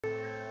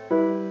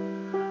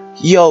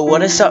Yo,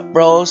 what is up,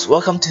 bros?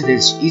 Welcome to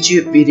this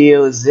YouTube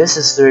video. This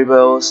is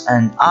 3bros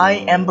and I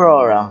am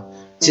Borara.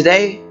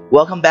 Today,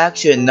 welcome back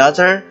to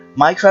another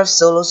Minecraft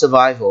solo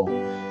survival.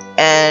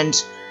 And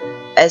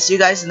as you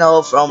guys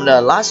know from the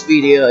last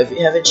video, if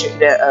you haven't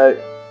checked it out,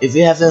 if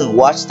you haven't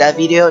watched that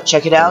video,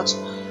 check it out.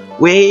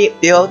 We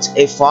built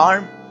a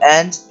farm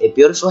and a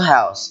beautiful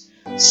house.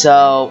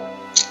 So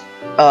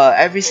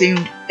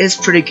everything is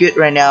pretty good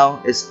right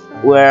now.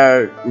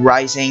 We're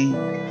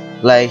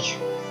rising like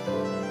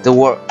the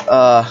world.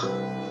 I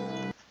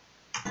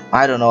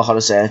don't know how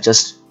to say it,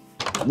 just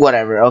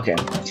whatever. Okay,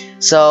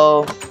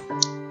 so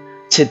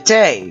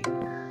today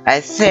I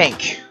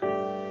think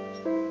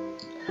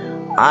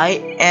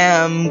I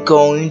am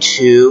going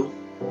to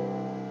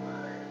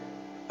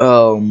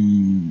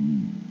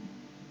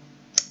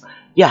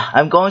yeah,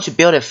 I'm going to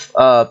build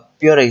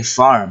a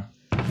farm.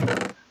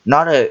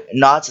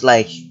 Not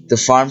like the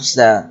farms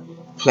that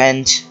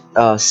plant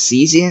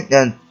seeds in,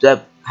 and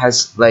that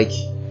has like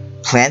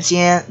plants in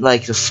it,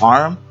 like the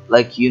farm,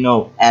 like, you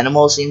know,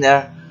 animals in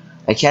there.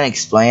 I can't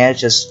explain it,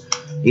 just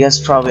you guys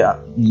probably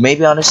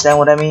maybe understand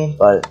what I mean,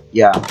 but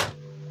yeah,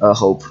 I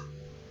hope.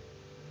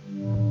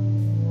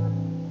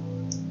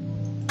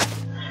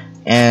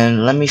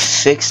 And let me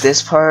fix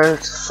this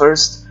part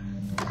first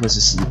because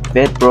it's a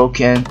bit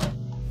broken.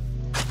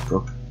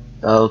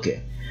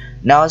 Okay,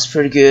 now it's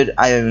pretty good.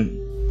 I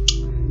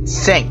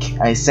think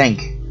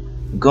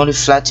I'm going to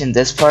flatten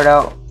this part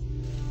out,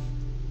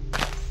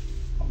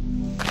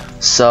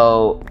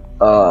 so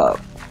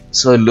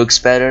it looks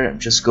better. I'm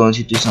just going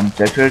to do some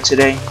decor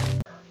today.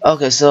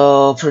 Okay,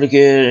 so pretty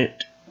good.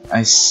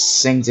 I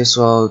think this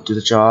will do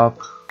the job.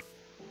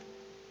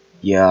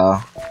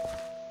 Yeah,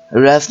 I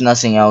really have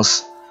nothing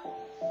else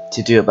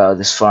to do about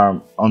this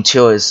farm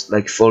until it's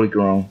like fully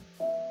grown.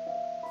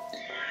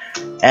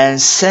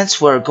 And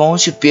since we're going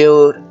to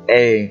build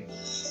a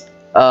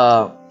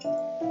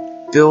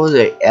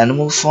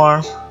animal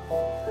farm,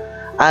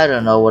 I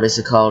don't know what is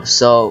it called,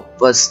 so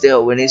but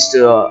still we need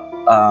to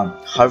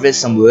harvest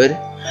some wood.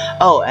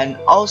 Oh, and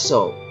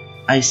also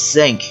I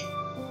think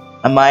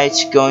I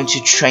might going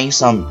to train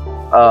some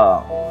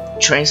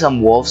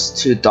wolves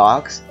to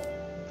dogs.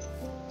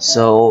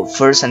 So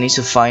first I need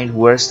to find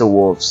where's the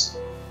wolves.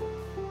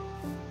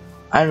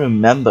 I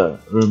remember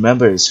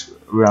it's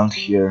around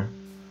here,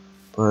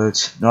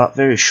 but not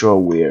very sure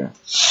where.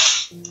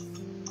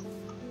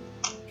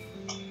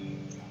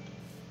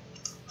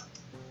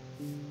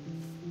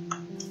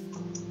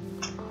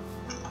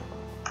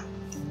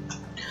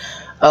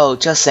 Oh,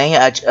 just saying,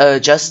 I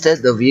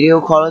adjusted the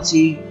video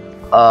quality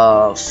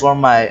for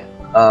my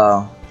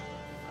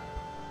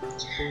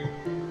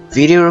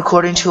video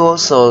recording tool,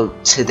 so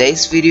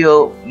today's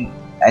video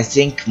I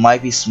think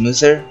might be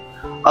smoother.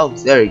 Oh,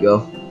 there you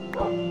go.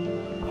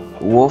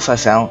 Wolf I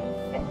found.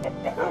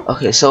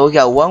 Okay, so we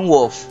got one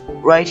wolf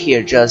right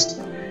here, just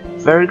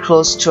very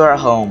close to our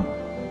home.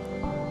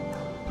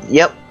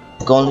 Yep,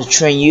 going to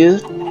train you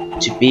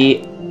to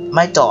be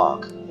my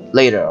dog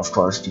later, of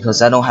course,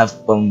 because I don't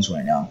have bones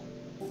right now.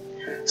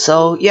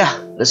 So yeah,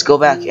 let's go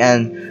back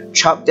and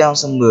chop down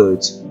some wood.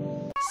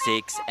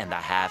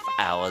 6.5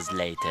 hours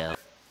later.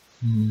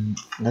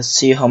 Let's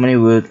see how many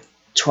wood.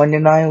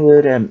 29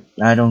 wood, and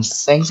I don't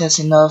think that's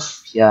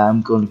enough. Yeah,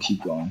 I'm going to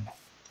keep going.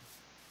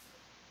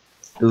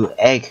 Ooh,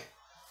 egg.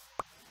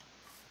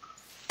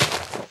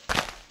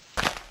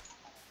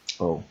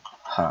 Oh,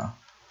 huh.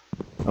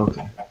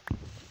 Okay.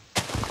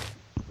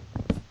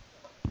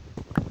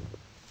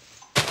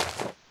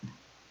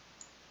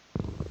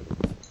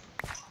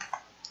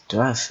 Do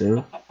I have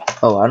food?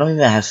 Oh, I don't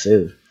even have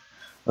food.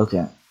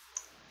 Okay.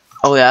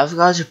 Oh yeah, I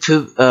forgot to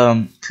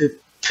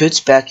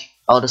put back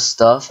all the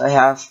stuff I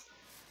have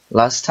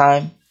last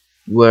time,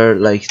 where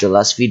like the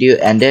last video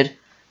ended.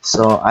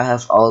 So I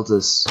have all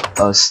this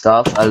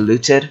stuff I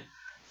looted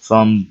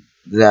from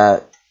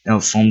that, you know,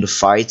 from the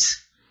fights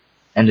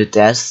and the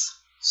deaths.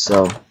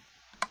 So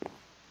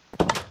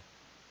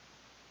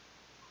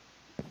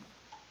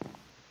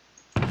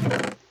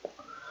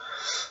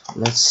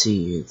let's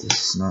see.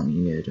 This is not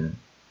needed.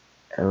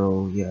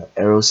 Arrow, yeah,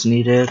 arrows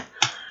needed.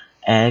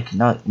 Egg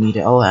not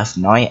needed. Oh, I have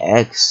 9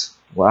 eggs.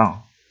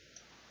 Wow.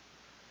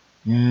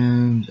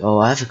 Oh,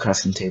 I have a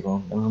crafting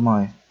table. Never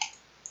mind.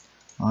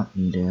 Not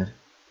needed.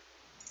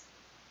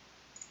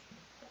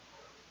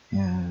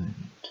 And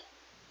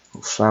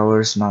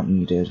flowers not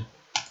needed.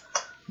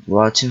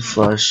 Rotten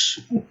flesh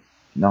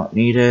not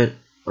needed.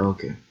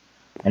 Okay.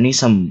 I need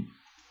some.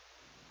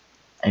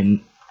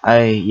 And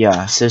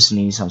yeah, seriously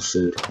need some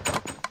food.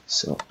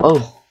 So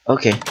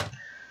okay.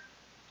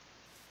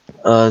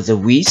 The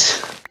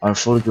wheat are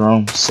fully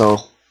grown, so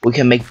we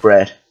can make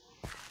bread.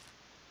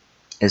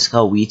 It's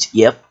called wheat.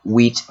 Yep,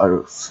 wheat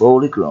are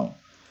fully grown.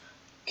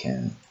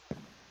 Can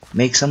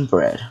make some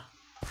bread.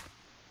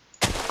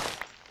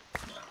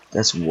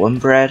 That's one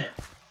bread.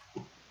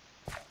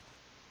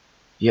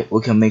 Yep,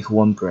 we can make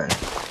one bread.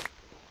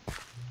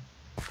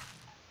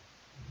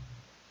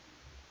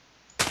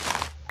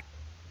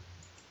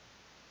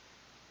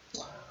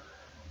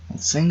 I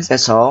think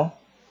that's all.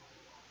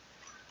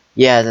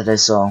 Yeah, that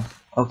is all.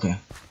 Okay.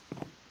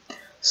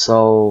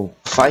 So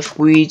 5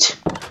 wheat,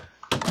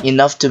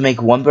 enough to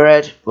make 1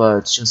 bread,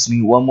 but just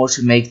need 1 more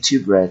to make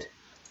 2 bread.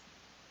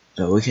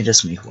 So we can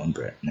just make 1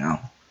 bread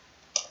now.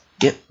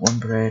 Yep, 1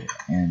 bread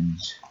and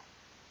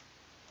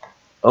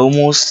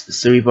almost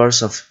 3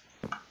 bars of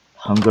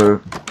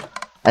hunger.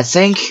 I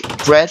think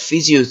bread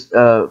feeds you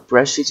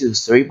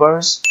 3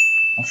 bars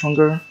of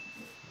hunger.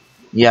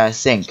 Yeah, I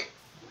think.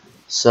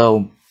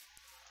 So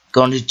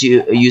going to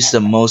use the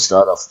most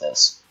out of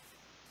this.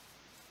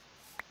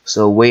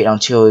 So wait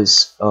until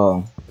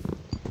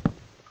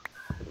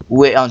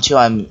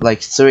I'm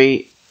like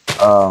 3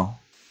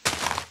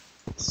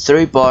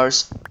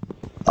 bars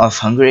of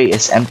hungry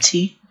is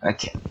empty.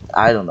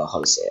 I don't know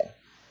how to say it.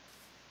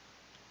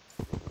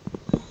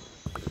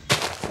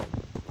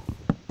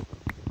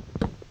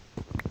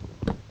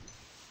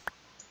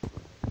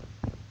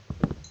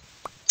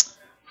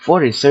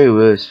 43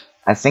 wood.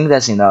 I think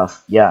that's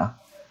enough. Yeah,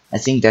 I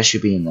think that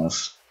should be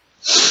enough.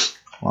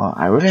 Well,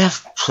 I really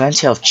have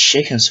plenty of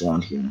chickens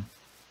around here.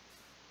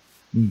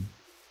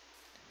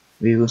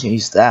 Maybe we can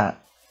use that.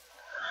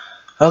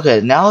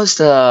 Okay, now is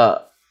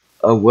the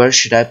where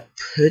should I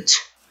put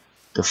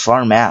the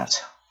farm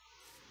at?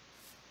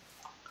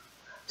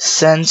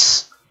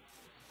 Since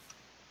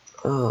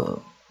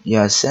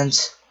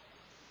since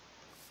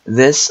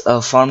this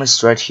farm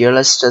is right here,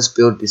 let's just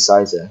build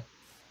beside it.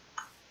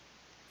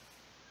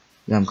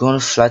 Yeah, I'm going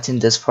to flatten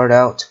this part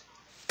out.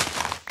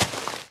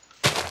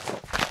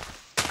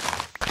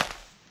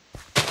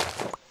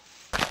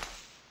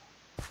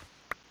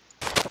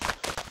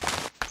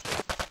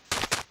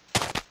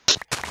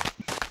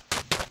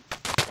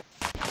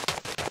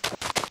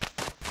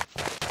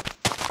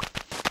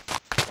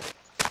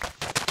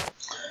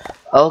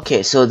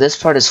 Okay, so this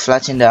part is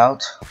flattened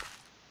out,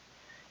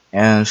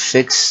 and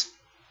fix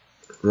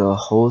the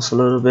holes a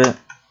little bit.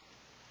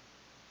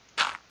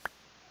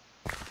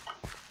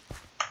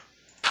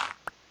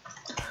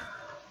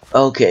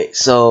 Okay,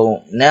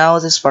 so now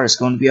this part is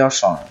going to be our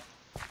farm.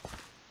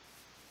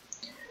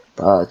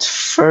 But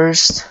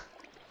first,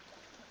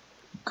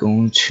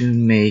 going to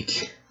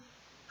make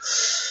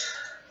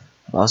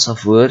lots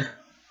of wood.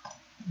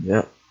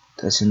 Yep,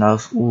 that's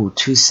enough. Ooh,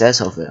 2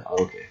 sets of it.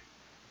 Okay.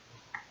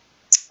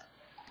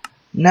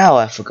 Now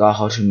I forgot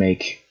how to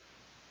make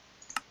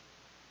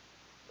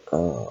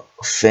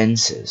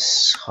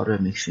fences. How do I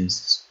make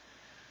fences?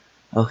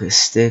 Okay,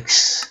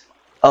 sticks.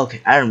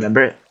 Okay, I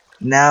remember it.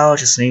 Now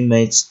just need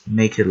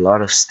make a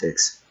lot of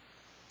sticks.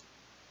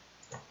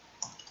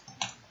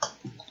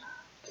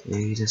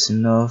 Okay, that's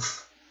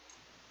enough.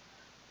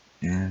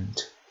 And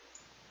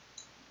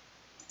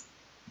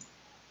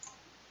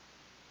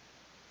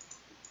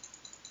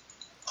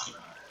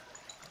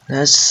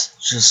let's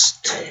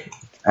just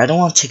I don't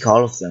want to take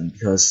all of them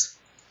because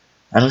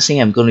I don't think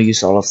I'm gonna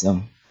use all of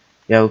them.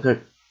 Yeah,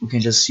 we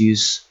can just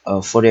use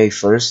 48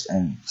 first,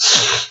 and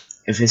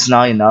if it's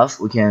not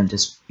enough, we can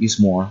just use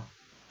more.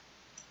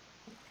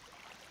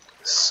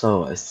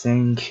 So I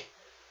think,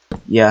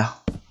 yeah,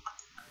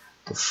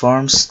 the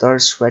farm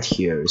starts right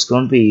here. It's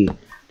gonna be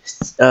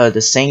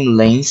the same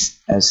length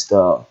as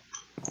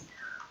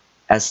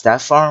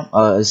that farm.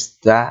 As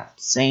that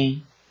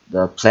thing,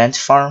 the plant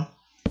farm.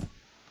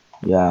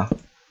 Yeah,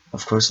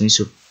 of course, need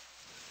to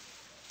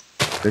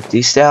break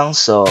these down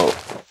so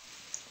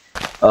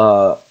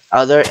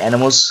other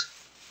animals.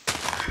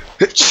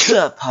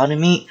 Pardon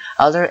me.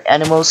 Other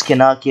animals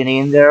cannot get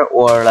in there,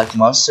 or like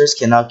monsters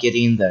cannot get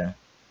in there.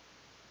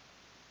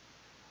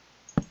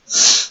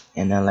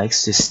 And I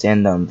likes to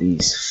stand on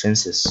these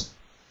fences.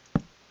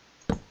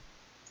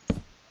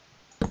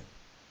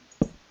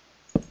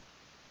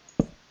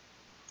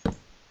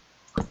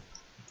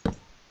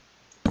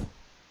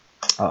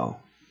 Oh.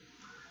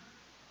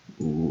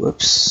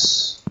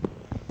 Whoops.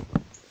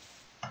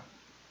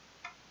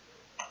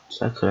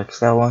 Did I correct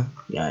that one?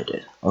 Yeah, I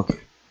did. Okay.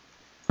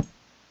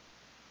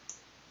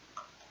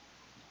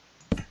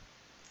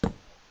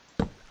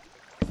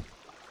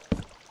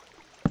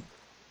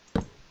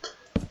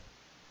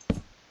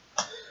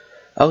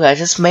 Okay, I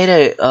just made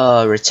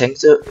a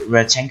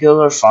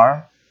rectangular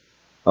farm.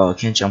 Oh, I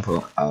can't jump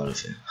out of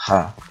it.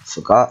 Ha,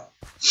 forgot.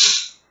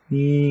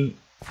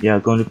 Yeah,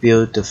 going to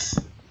build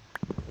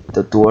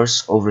the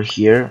doors over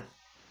here,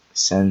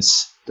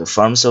 since the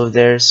farm's over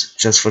there,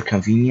 just for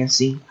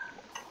conveniency.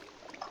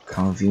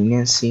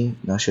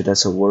 Not sure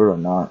that's a word or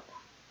not.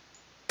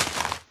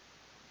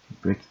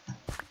 Break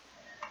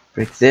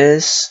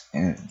this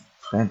and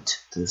plant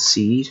the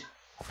seed.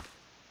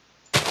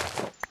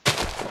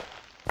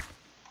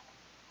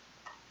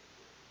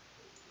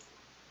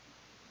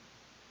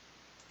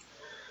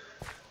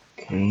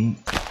 Okay.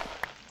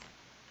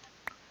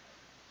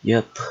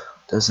 Yep,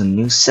 that's a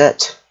new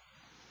set.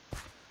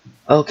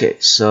 Okay,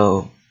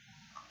 so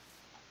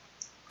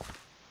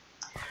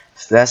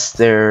if that's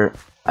there,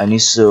 I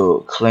need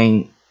to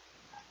clean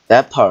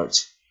that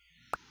part.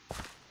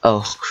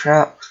 Oh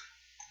crap.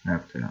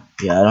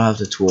 Yeah, I don't have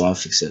the tool. I'll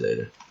fix it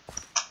later.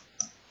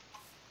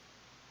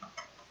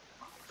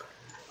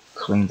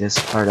 Clean this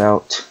part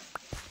out.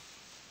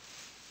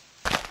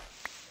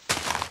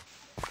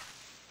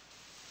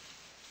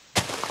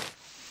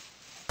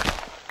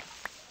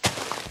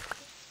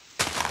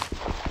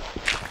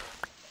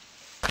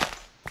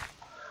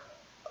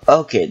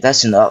 Okay,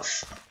 that's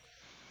enough.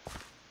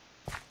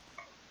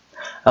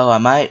 Oh, I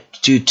might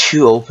do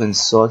 2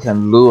 opens so I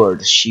can lure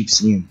the sheep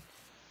in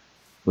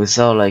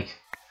without like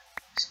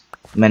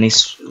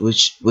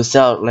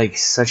without like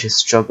such a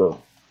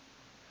struggle.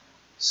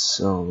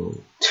 So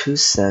 2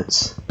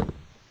 sets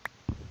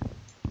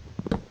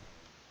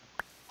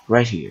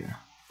right here.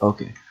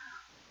 Okay,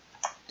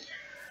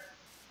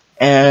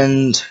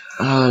 and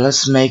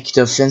let's make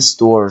the fence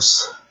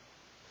doors.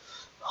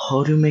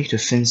 How do you make the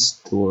fence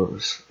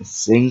doors? I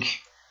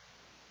think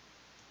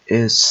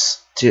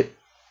it's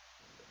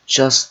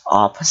just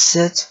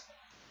opposite.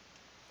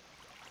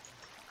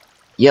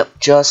 Yep,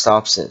 just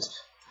opposite.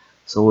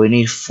 So we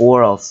need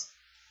 4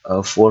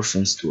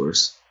 fence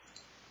doors.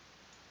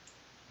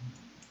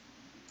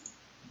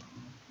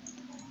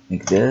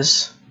 Like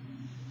this,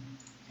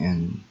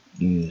 and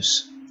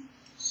use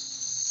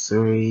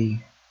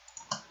 3.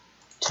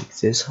 Take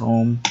this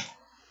home.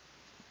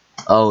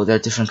 Oh, they're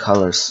different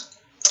colors.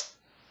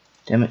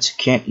 Damn it,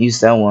 can't use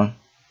that one.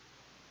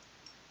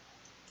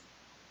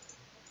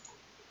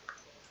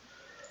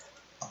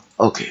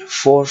 Okay,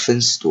 4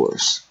 fence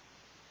doors.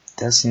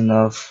 That's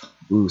enough.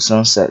 Ooh,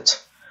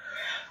 sunset.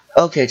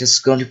 Okay,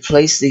 just going to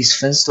place these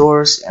fence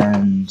doors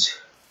and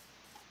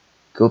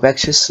go back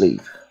to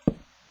sleep.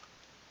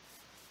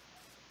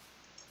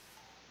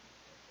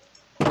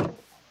 Of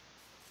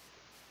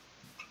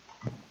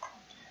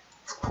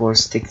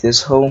course, take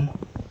this home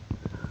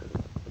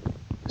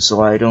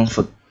so I don't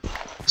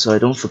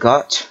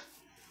forget.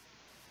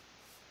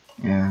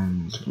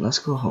 And let's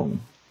go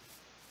home.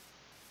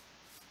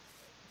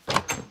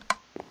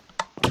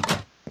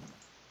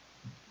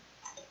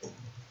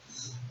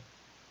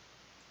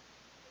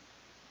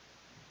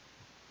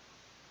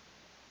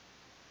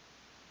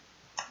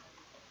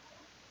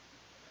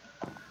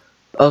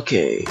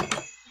 Okay,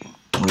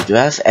 we do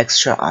have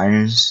extra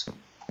irons.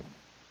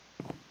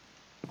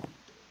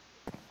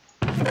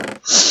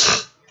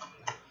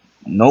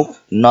 Nope,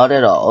 not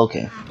at all.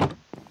 Okay.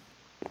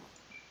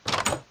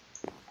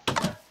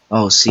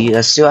 Oh, see,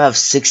 I still have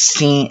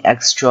 16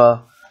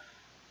 extra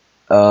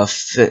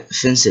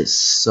fences.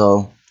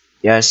 So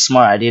yeah, it's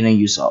smart. I didn't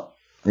use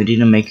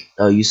make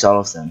use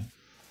all of them.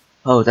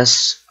 Oh,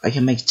 I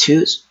can make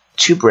two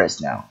breads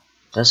now.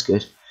 That's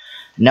good.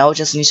 Now I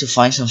just need to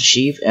find some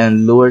sheep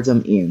and lure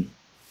them in.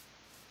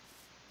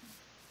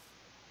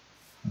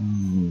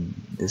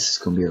 This is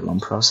gonna be a long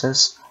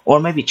process. Or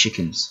maybe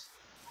chickens.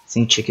 I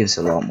think chickens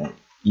are a lot more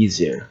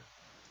easier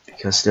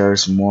because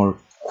there's more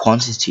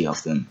quantity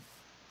of them.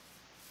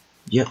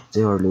 Yep,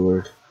 they are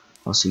lured.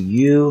 Also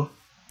you.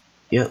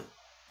 Yep.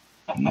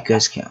 You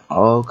guys can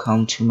all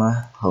come to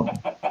my home.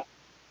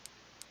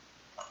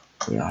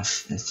 Yeah, I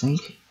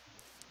think.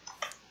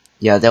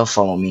 Yeah, they'll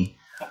follow me.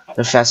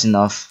 They're fast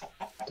enough.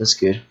 That's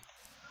good.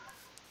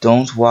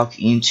 Don't walk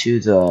into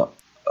the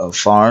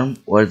farm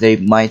where they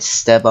might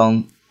step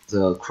on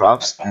the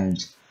crops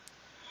and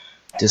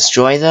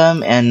destroy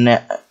them, and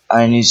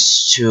I need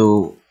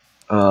to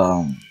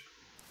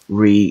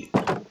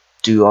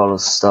redo all the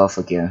stuff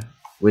again,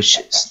 which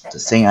is the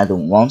thing I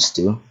don't want to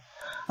do.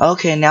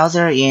 Okay, now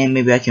they're in,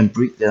 maybe I can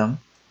breed them.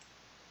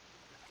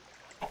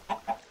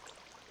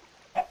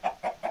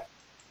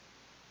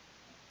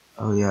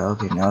 Oh yeah,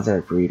 okay, now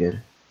they're breeded.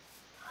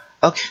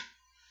 Okay.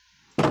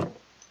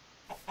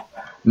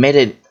 Made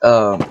it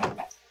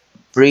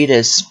breed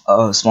a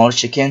small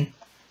chicken,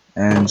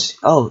 and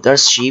oh,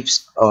 there's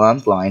sheeps. Oh, I'm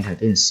blind, I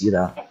didn't see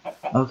that.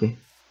 Okay.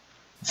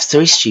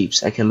 3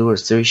 sheeps, I can lure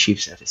 3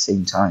 sheeps at the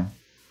same time.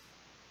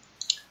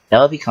 That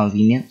would be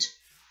convenient.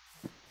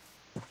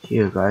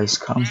 Here guys,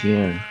 come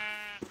here.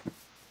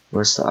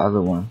 Where's the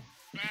other one?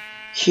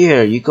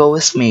 Here, you go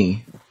with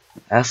me.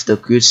 I have the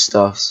good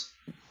stuff.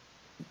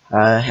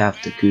 I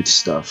have the good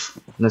stuff.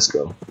 Let's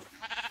go.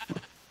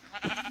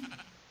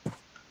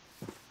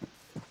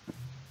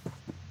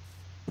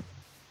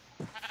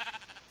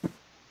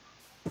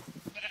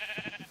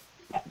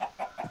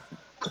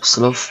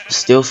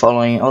 Still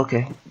following.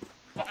 Okay.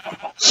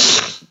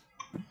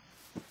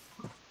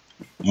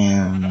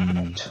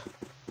 And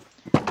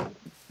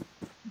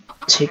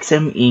take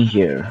them in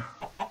here.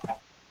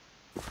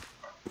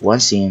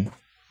 Once in.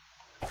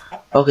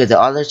 Okay, the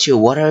other 2.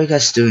 What are you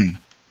guys doing?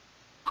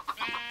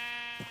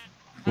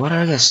 What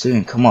are you guys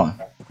doing? Come on.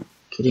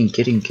 Get in,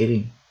 get in, get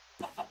in.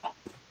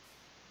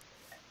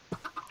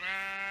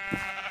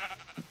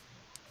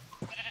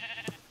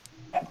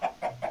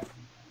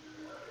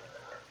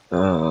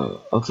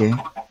 Okay.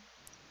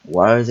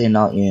 Why are they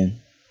not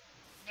in?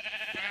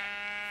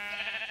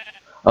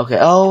 Okay,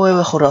 oh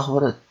wait, hold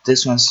on.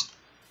 This one's.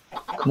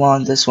 Come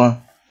on, this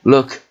one.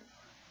 Look.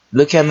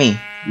 Look at me.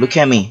 Look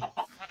at me.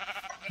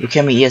 Look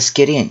at me. Yes,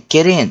 get in.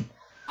 Get in.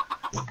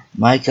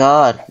 My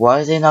god,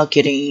 why are they not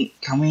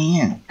coming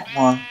in? Come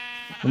on.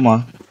 Come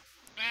on.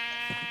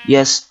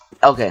 Yes.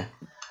 Okay.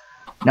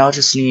 Now I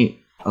just need.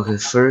 Okay,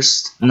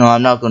 first. No,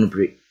 I'm not gonna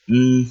breed.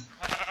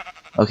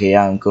 Okay,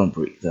 yeah, I'm gonna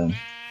breed them.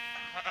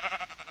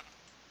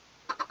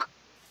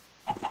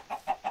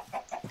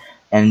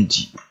 And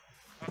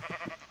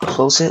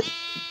close it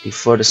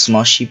before the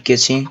small sheep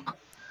gets in.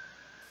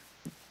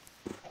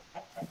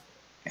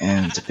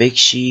 And the big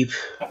sheep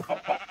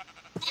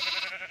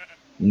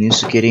needs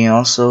to get in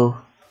also.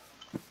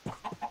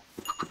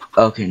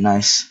 Okay,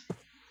 nice.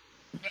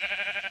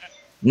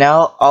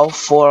 Now all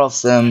 4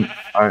 of them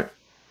are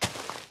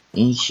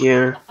in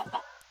here.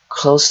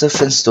 Close the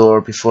fence door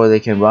before they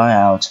can run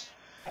out.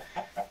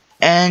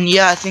 And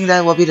yeah, I think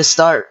that will be the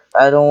start.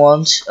 I don't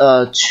want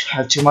to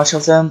have too much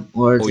of them,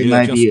 or Or they you're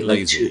might just be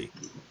like too. lazy.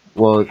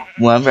 Well,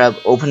 whenever I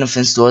open the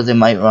fence door, they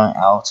might run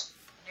out.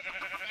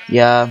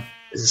 Yeah,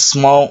 it's a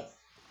small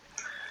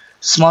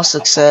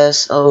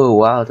success. Oh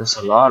wow, there's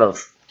a lot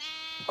of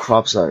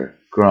crops are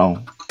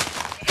grown.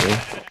 Okay.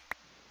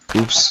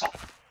 Oops.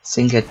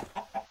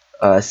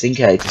 I think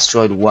I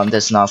destroyed one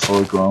that's not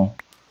fully grown.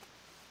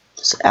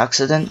 Just an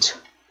accident.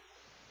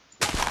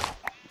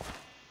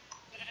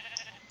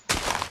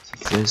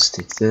 Take this,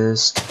 take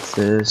this, take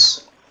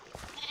this.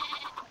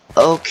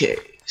 Okay,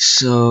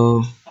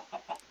 so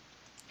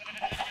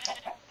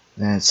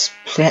let's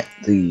plant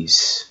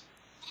these.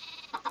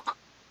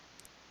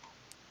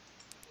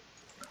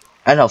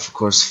 And of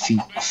course,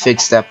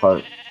 fix that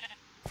part.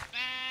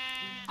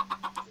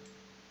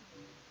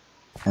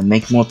 And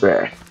make more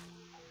bread.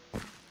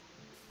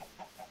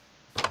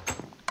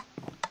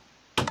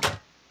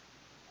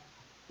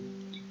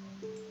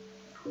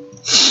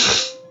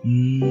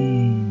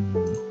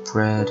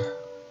 Bread.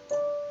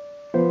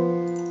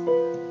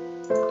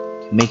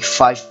 Make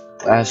 5.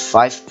 I have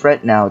 5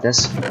 bread now.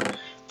 That's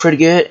pretty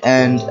good.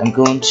 And I'm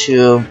going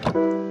to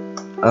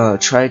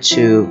try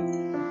to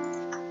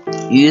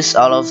use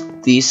all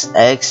of these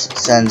eggs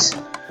since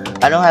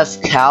I don't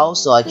have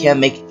cows, so I can't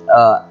make.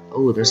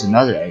 Oh, there's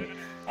another egg.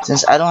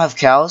 Since I don't have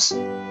cows,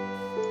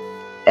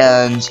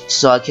 and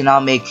so I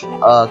cannot make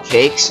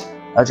cakes,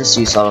 I'll just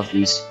use all of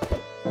these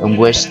and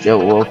wish there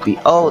will be.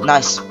 Oh,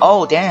 nice.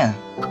 Oh, damn.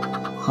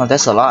 Oh,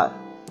 that's a lot.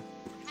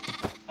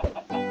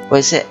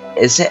 Wait,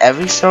 is it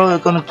every throw you're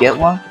gonna get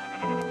one?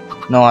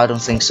 No, I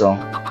don't think so.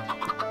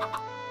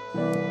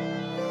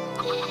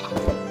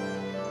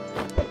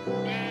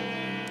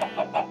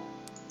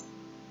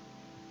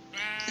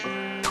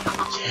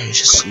 Okay,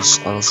 just use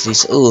all of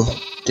these. Ooh,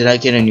 did I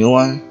get a new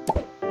one?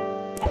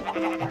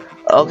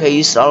 Okay,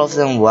 used all of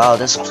them. Wow,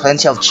 there's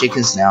plenty of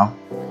chickens now.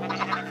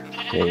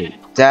 Okay,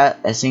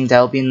 I think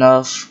that'll be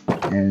enough.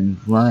 And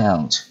run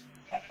out.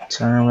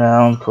 Turn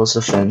around, close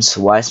the fence.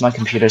 Why is my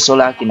computer so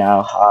laggy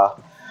now?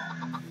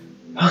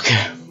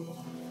 Okay.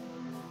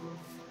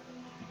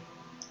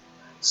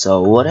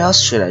 So what else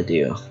should I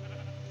do?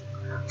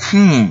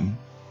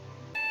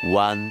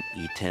 One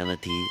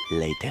eternity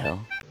later.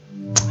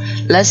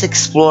 Let's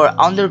explore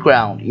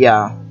underground.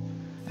 Yeah,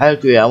 I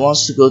agree. I want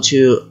to go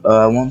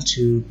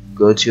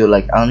to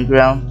like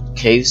underground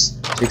caves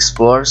to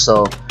explore.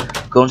 So,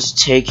 going to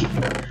take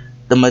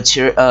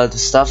the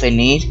stuff I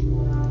need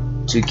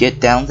to get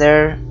down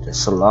there.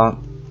 There's a lot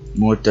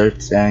more dirt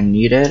than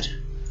needed.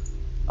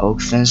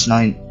 Oak fence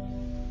not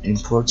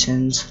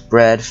important.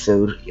 Bread,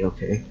 food.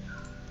 Okay.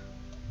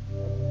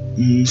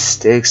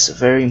 Sticks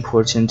very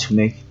important to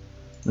make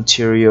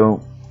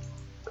material.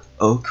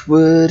 Oak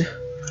wood.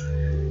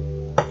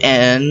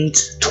 And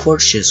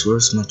torches.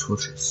 Where's my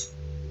torches?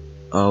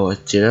 Oh,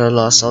 did I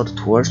lost all the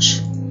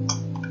torch?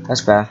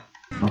 That's bad.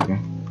 Okay.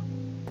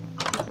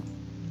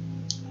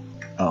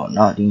 Oh,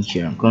 not in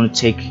here. I'm gonna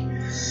take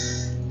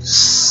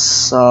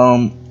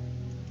some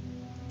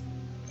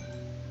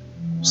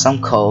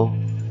coal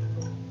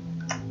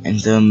and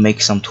then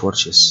make some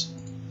torches.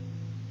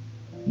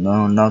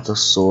 No, not the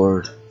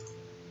sword.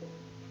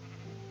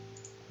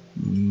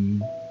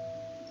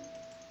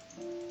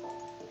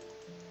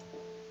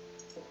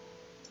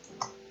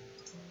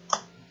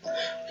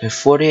 Okay,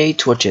 48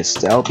 torches.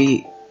 That'll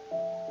be.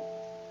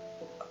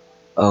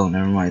 Oh,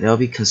 never mind. That'll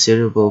be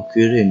considerable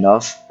good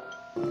enough.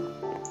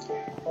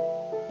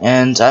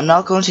 And I'm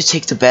not going to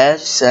take the bed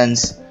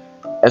since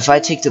if I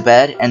take the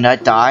bed and I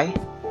die,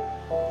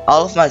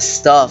 all of my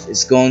stuff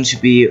is going to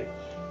be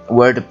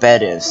where the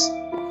bed is.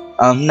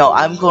 No,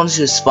 I'm going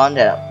to spawn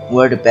at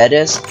where the bed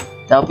is.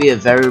 That'll be a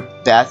very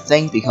bad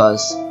thing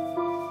because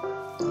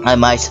I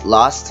might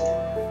lost.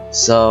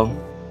 So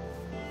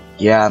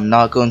yeah, I'm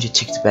not going to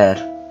take the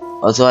bed.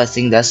 Although I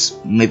think that's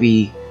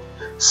maybe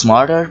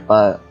smarter,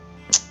 but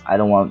I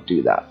don't want to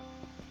do that.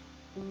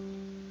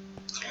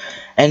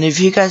 And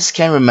if you guys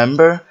can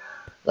remember,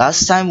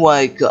 last time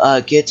when I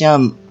get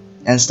down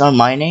and start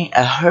mining,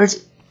 I heard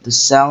the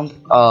sound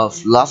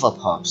of lava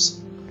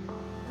pops.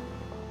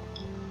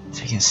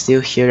 If you can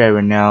still hear that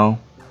right now.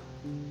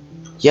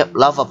 Yep,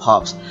 lava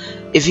pops.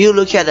 If you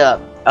look at the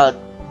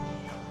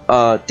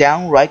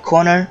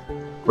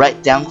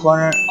right down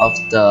corner of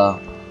the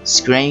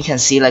screen, you can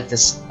see like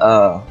this.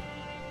 Oh,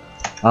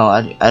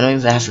 I don't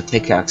even have a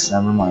pickaxe.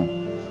 Never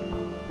mind.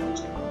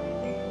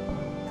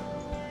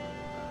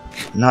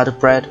 Not a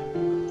bread.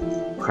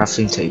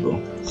 Crafting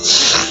table.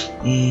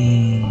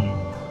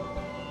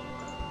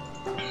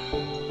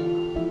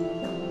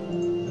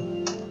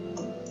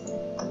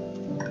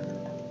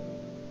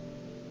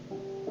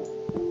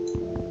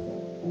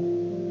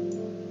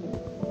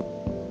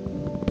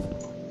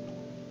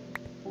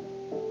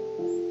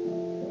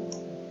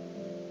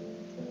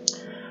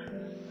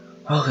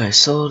 Okay,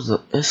 so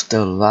if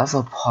the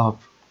lava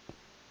pop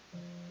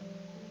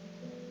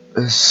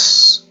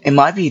is, it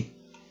might be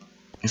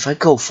if I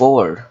go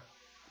forward.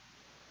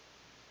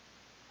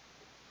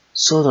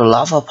 So the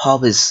lava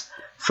pop is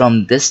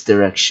from this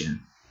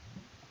direction.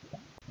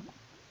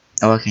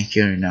 Oh, I can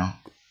hear it now.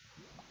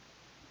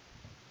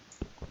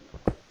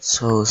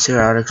 So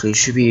theoretically, it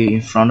should be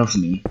in front of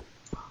me.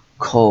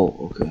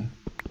 Coal, okay.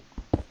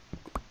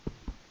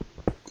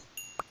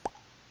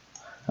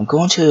 I'm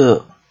going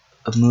to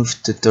move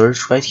the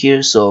dirt right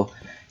here, so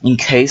in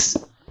case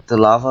the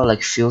lava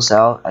like fills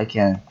out, I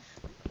can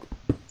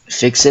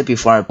fix it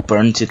before I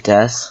burn to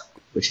death,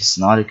 which is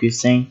not a good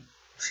thing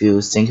if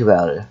you think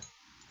about it.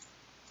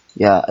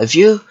 Yeah, if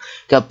you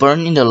got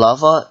burned in the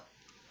lava,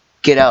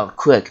 get out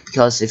quick,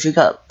 because if you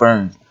got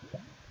burned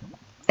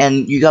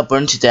and you got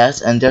burned to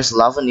death and there's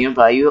lava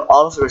nearby you,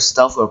 all of your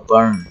stuff will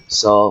burn,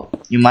 so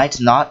you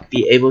might not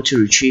be able to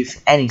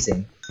retrieve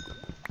anything.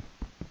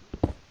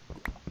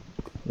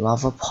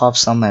 Lava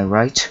pops on my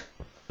right.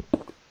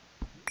 Okay,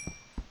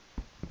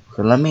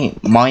 let me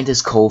mine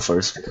this coal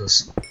first,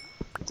 because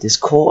this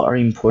coal are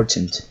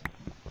important.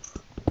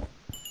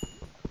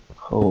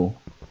 Oh,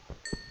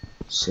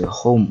 it's a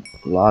whole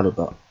lot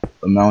of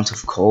amount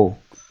of coal.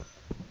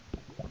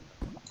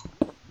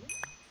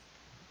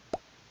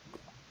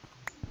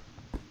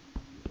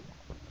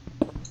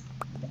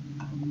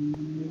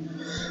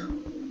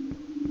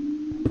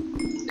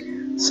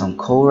 Some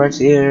coal right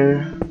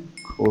there,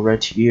 coal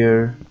right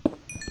here.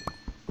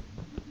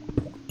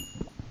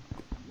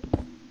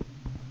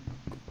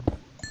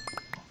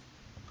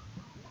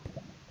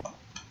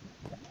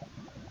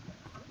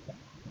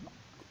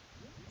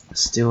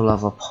 Still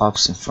lava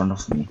pops in front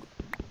of me.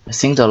 I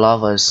think the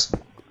lava is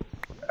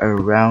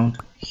around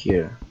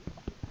here.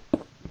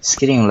 It's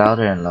getting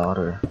louder and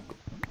louder.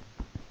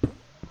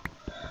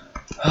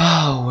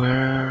 Oh,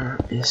 where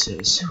is it?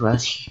 It's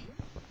right here.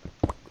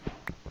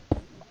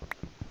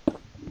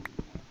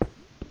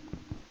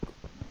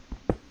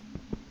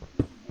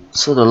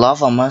 So the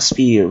lava must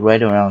be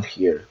right around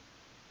here.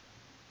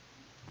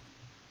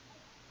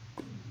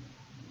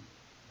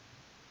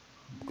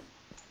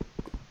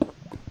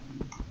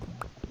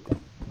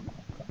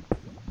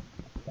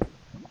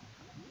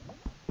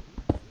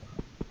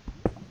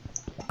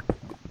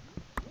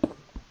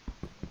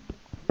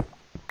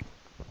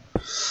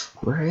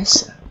 Where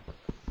is it?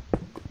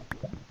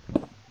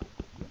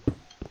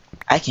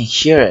 I can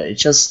hear it, I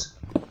just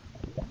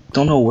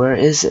don't know where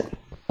is it.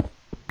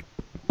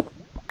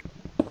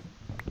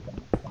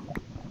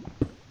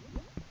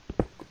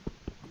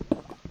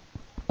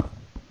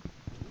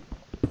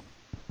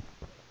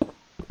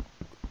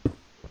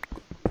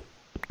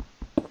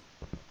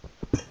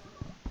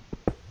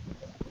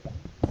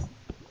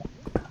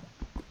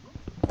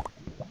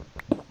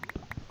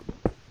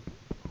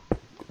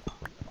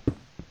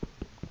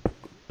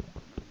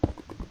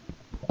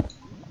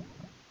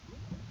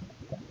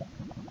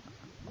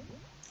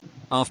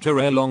 After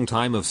a long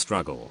time of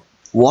struggle,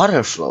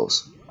 Water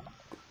flows.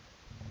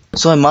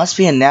 So it must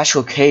be a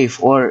natural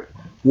cave, or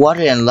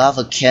water and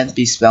lava can't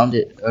be spawned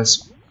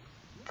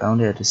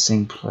at the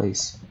same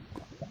place.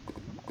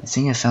 I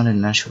think I found a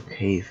natural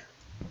cave.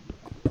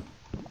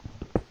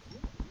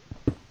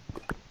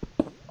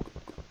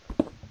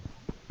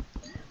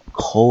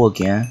 Coal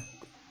again.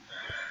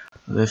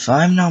 If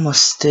I'm not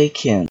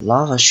mistaken,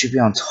 lava should be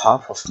on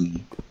top of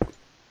me.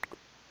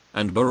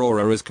 and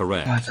borara is Oh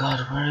my correct. god,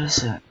 where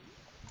is it?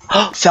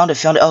 Oh, found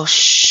it. Oh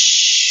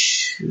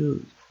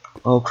shoot.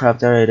 Oh crap,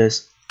 there it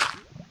is.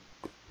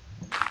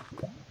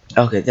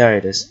 Okay, there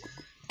it is.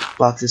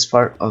 Block this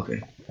part.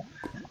 Okay.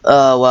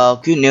 Well,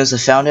 good news, I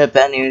found it.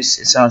 Bad news,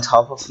 it's on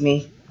top of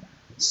me.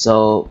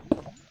 So,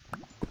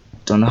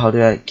 don't know how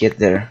do I get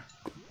there.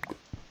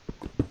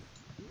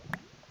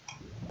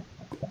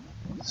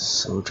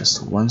 So,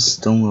 just one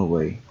stone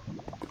away.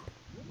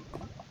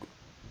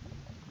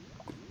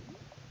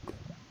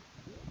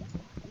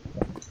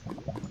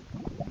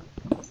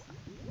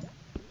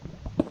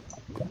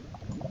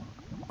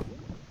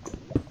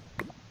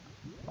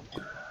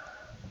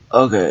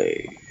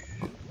 Okay,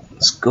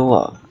 let's go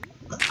up.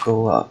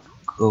 Go up.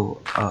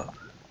 Go up.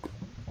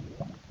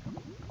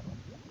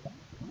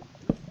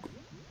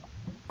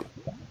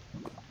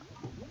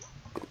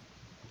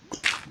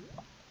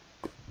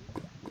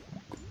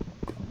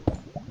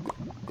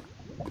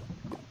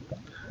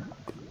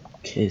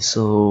 Okay,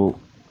 so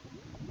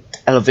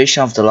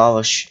elevation of the lava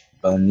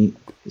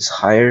is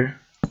higher.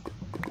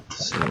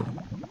 So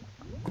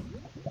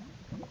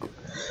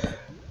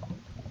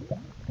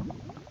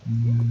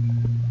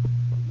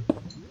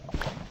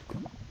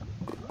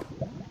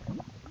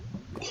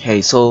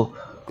okay, so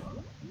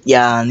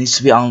yeah, it needs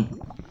to be on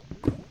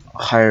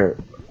higher.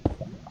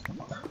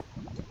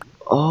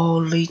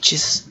 Holy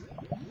Jesus!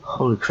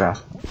 Holy crap!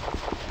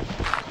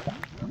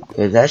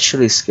 Okay, that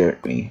actually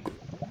scared me.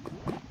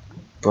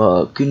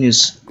 But good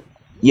news,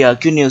 yeah,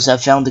 good news. I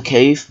found the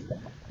cave,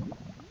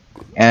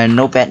 and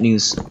no bad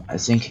news. I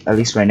think at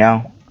least right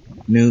now,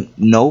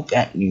 no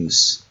bad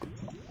news.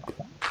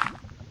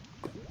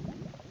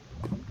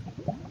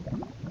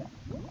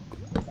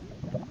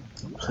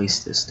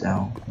 place this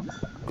down.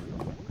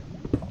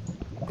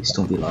 Please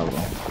don't be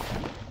lava.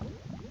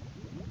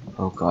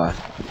 Oh god.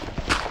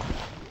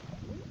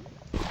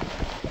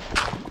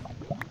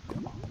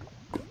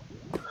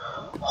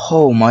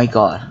 Oh my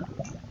god.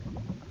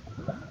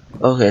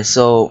 Okay,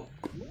 so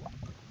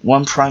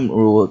one prime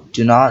rule: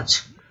 do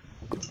not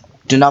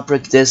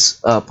break this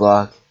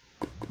block.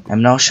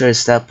 I'm not sure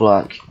it's that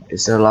block.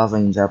 Is there lava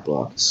in that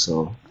block?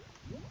 So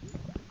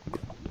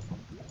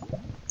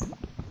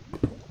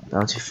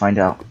about to find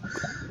out.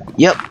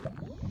 Yep,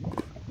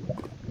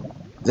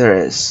 there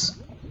is.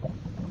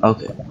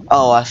 Okay.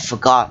 Oh, I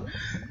forgot.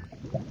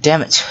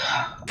 Damn it.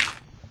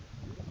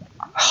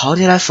 How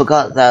did I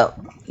forgot that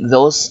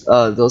those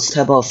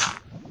type of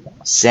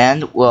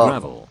sand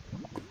Gravel.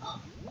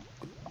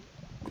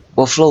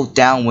 will float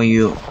down when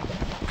you.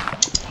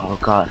 Oh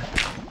god.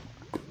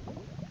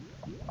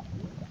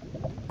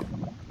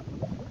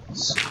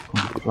 So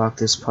block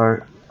this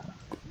part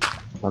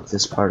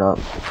up,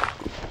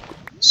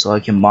 so I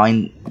can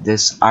mine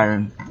this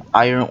iron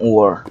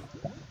ore.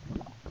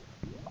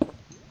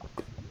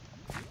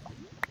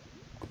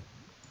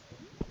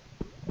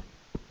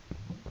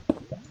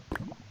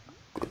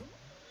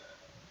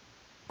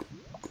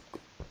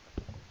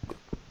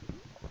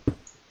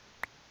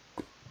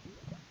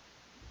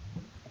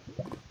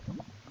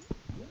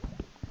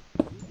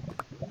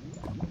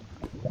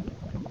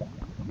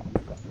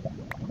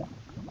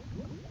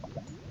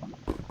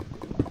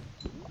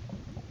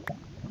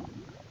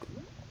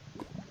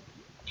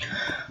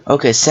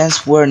 Okay,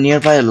 since we're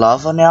nearby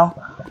lava now,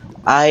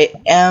 I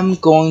am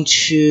going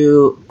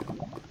to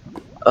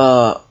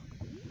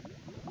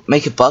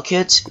make a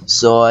bucket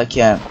so I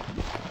can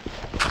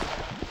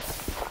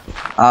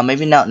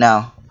maybe not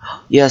now.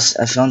 Yes,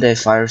 I found a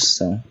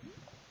firestone.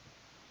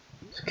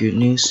 Good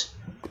news.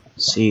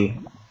 Let's see.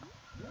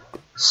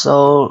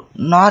 So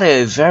not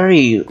a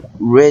very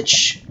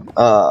rich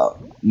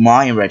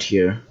mine right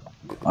here.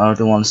 I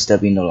don't want to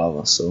step in the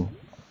lava, so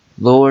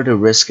lower the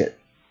risk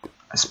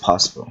as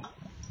possible.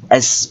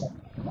 As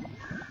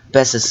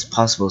best as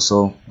possible,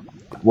 so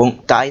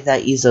won't die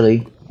that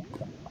easily.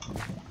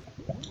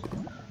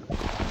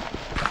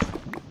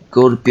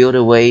 Go to build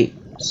a way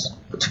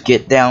to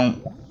get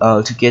down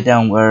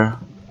where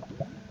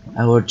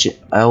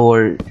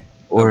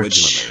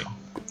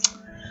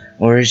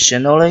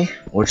originally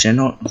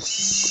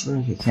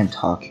I can't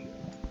talk.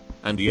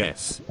 And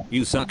yes,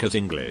 you suck at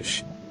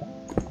English.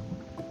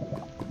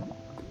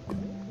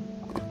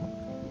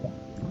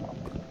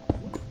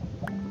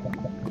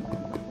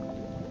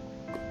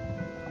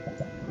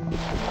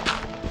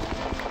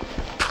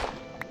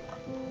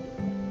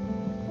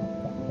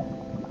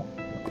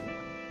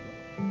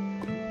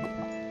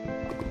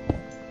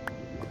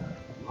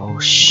 Oh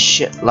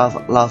shit,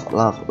 lava.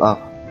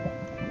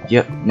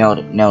 Yep,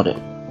 nailed it.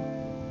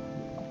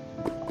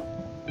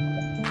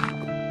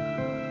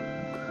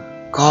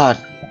 God,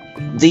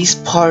 these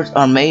parts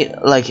are made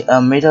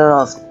made out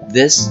of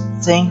this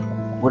thing.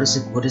 What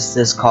is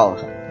this called?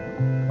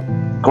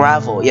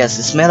 Gravel. Yes,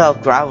 it's made out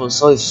of gravel,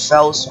 so it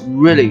falls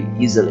really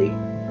easily.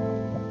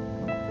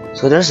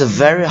 So there's a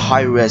very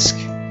high risk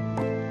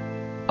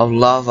of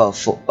lava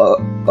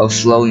of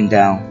flowing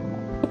down.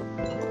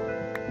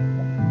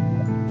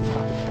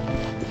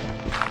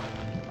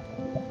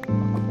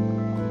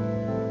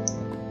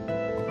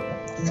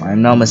 If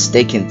I'm not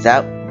mistaken,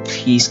 that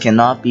piece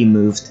cannot be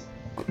moved.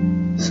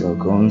 So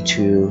going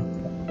to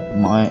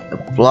mine a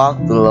block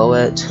below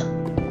it.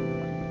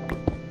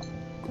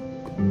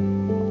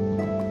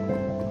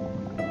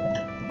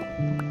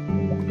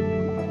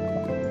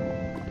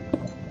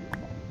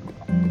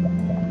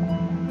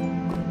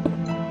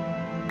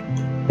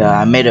 Yeah,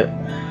 I made it.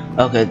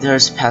 Okay,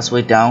 there's a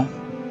pathway down.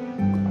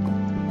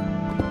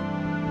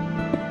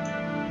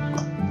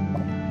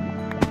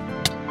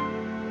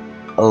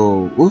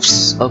 Oh,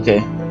 oops.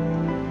 Okay.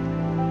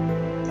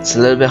 It's a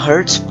little bit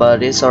hurt,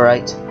 but it's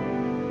alright.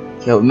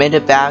 Okay, we made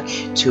it back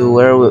to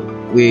where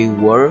we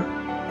were.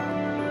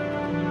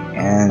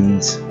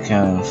 And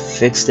can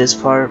fix this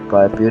part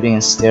by building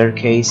a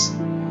staircase.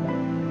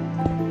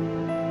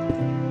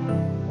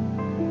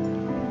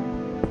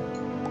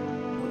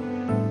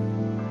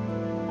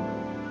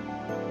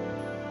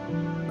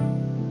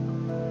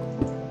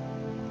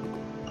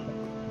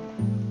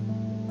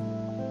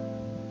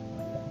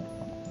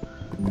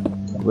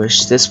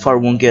 Wish this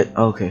part won't get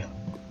okay.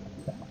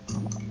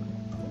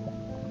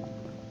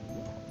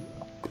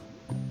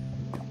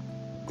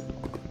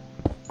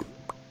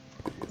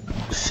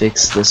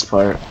 Fix this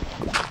part.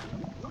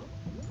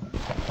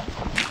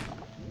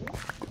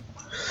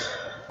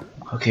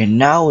 Okay,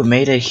 now we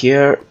made it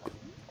here,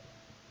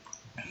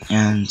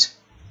 and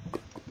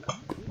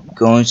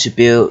going to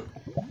build.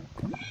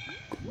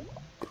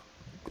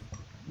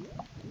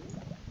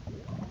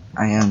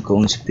 I am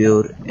going to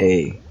build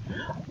a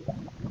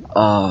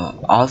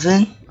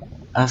oven.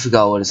 I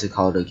forgot what is it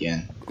called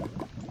again.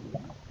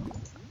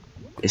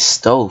 A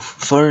stove,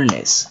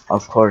 furnace,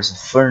 of course, a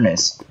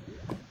furnace.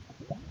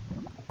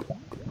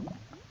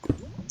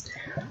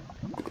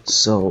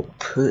 So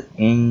put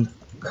in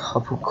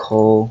couple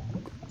coal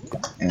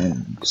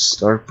and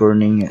start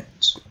burning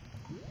it.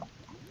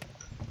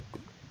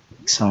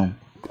 So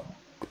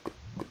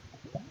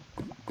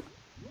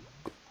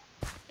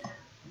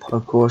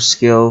parkour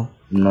skill?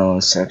 No,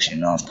 it's actually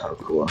not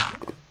parkour.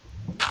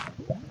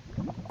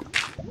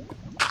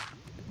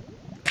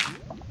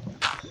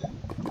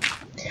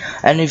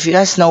 And if you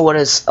guys know what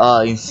is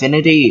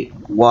infinity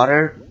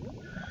water,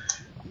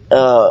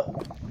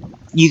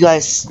 you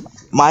guys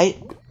might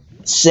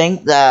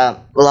think that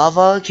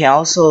lava can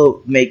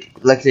also make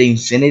like the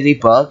infinity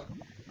bug.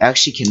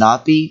 Actually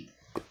cannot be.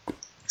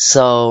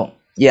 So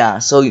yeah,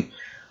 so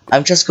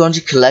I'm just going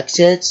to collect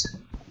it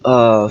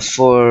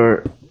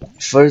for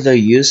further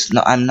use.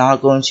 No, I'm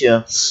not going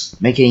to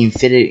make an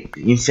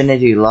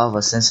infinity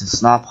lava since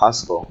it's not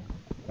possible.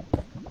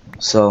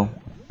 So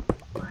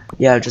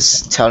yeah,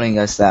 just telling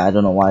us that. I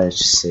don't know why I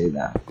just say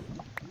that.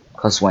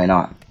 Cause why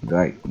not?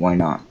 Right? Why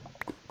not?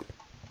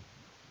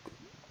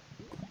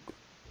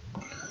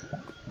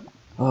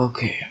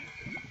 Okay.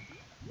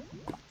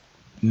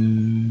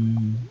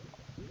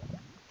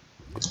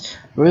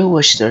 Really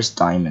wish there's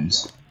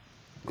diamonds,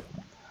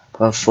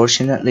 but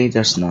fortunately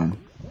there's none.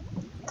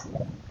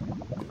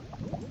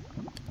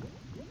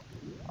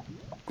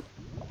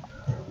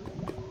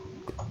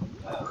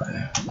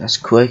 Okay, that's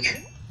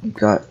quick. We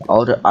got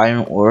all the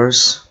iron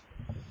ores.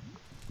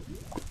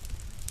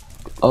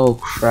 Oh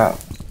crap.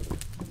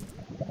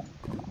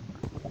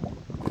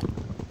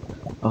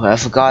 Okay, I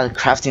forgot the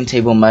crafting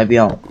table might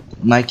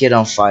get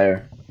on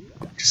fire.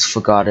 Just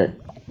forgot it.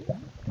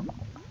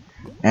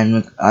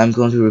 And I'm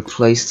going to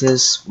replace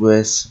this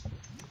with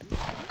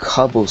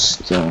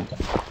cobblestone.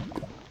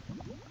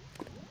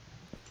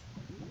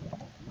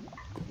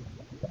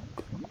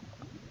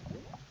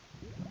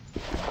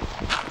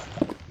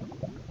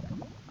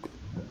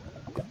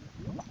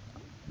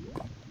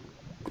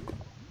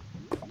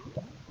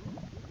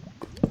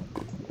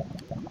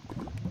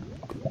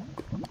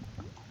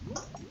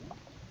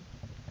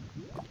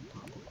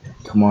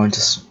 Come on,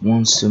 just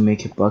wants to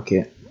make a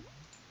bucket.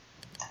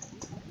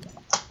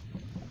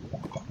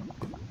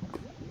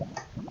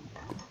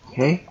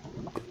 Okay,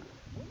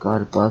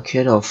 got a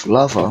bucket of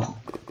lava.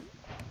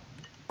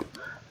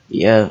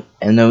 Yeah,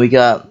 and then we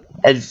got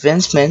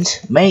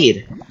advancement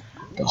made.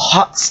 The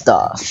hot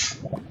stuff.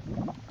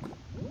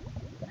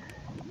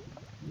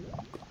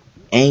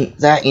 Ain't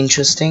that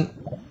interesting?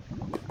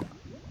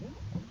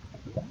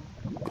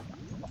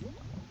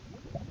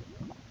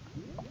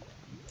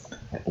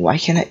 Why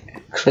can't I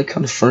click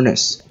on the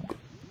furnace?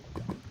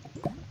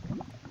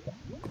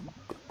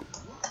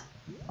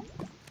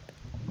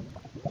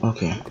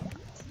 Okay.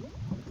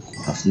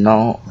 I've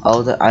now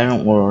all the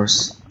iron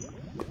ores.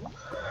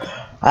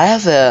 I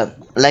have a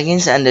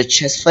leggings and a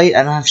chest plate.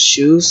 I don't have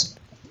shoes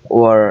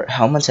or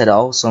helmets at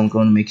all, so I'm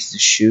going to make the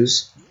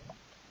shoes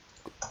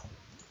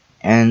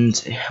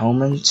and a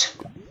helmet.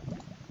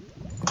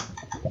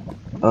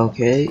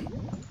 Okay.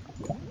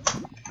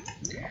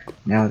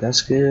 Now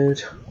that's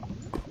good.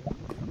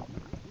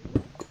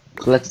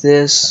 Collect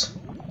this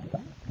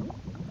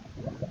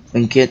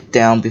and get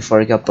down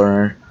before I got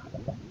burned.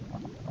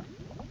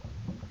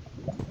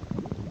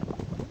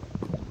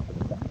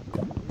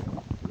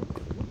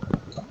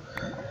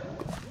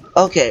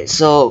 Okay,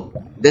 so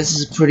this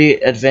is pretty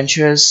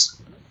adventurous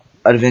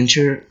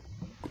adventure.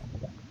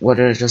 What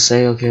did I just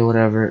say? Okay,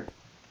 whatever.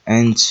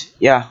 And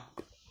yeah,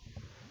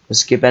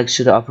 let's get back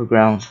to the upper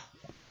ground.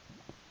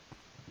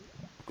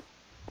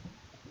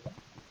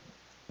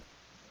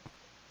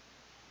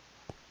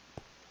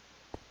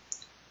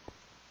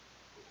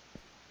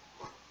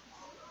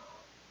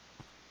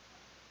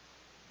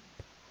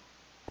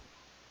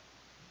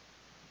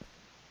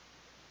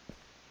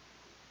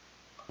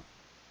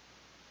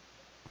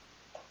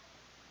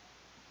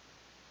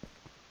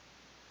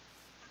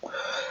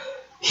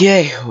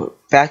 Yay, we're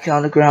back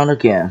on the ground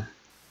again.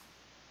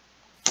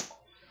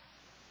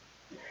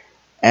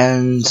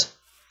 And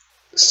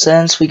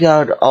since we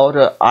got all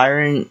the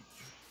iron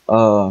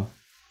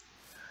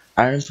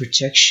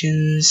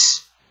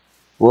protections,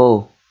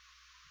 whoa,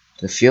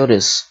 the field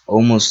is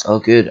almost all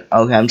good.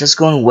 Okay, I'm just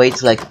going to wait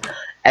till like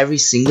every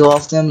single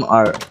of them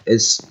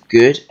is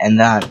good, and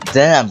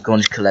then I'm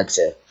going to collect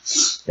it.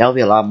 That'll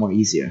be a lot more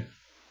easier.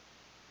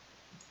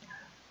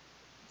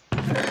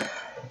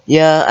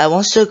 Yeah, I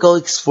want to go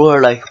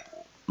explore, like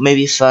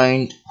maybe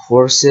find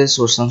horses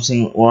or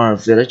something, or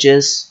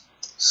villages.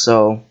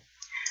 So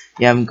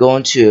yeah, I'm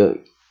going to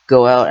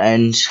go out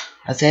and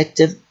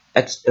effective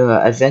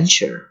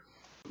adventure.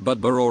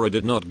 But Borara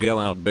did not go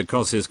out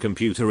because his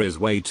computer is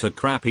way too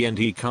crappy and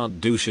he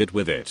can't do shit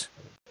with it.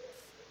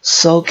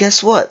 So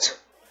guess what?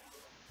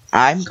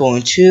 I'm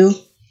going to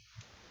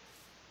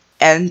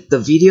end the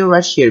video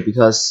right here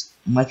because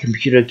my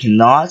computer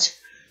cannot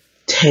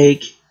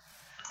take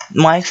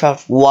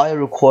Minecraft while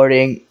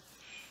recording.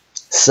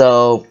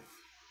 So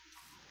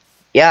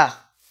yeah,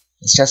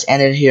 let's just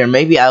end it here.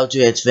 Maybe I'll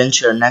do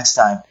adventure next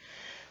time.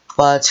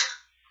 But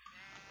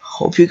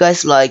hope you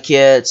guys like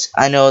it.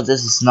 I know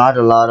this is not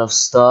a lot of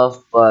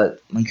stuff, but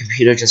my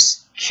computer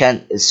just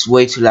can't, it's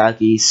way too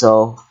laggy.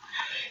 So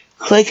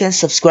click and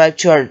subscribe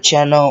to our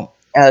channel.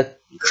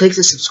 click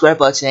the subscribe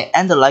button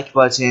and the like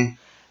button.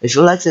 If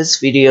you like this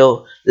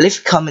video, leave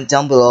a comment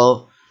down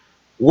below.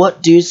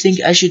 What do you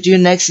think I should do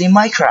next in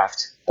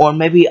Minecraft? Or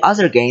maybe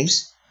other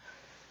games?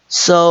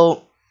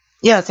 So,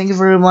 yeah, thank you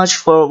very much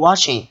for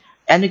watching.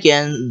 And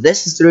again,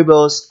 this is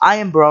 3Bros. I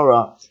am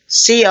borara.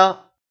 See ya!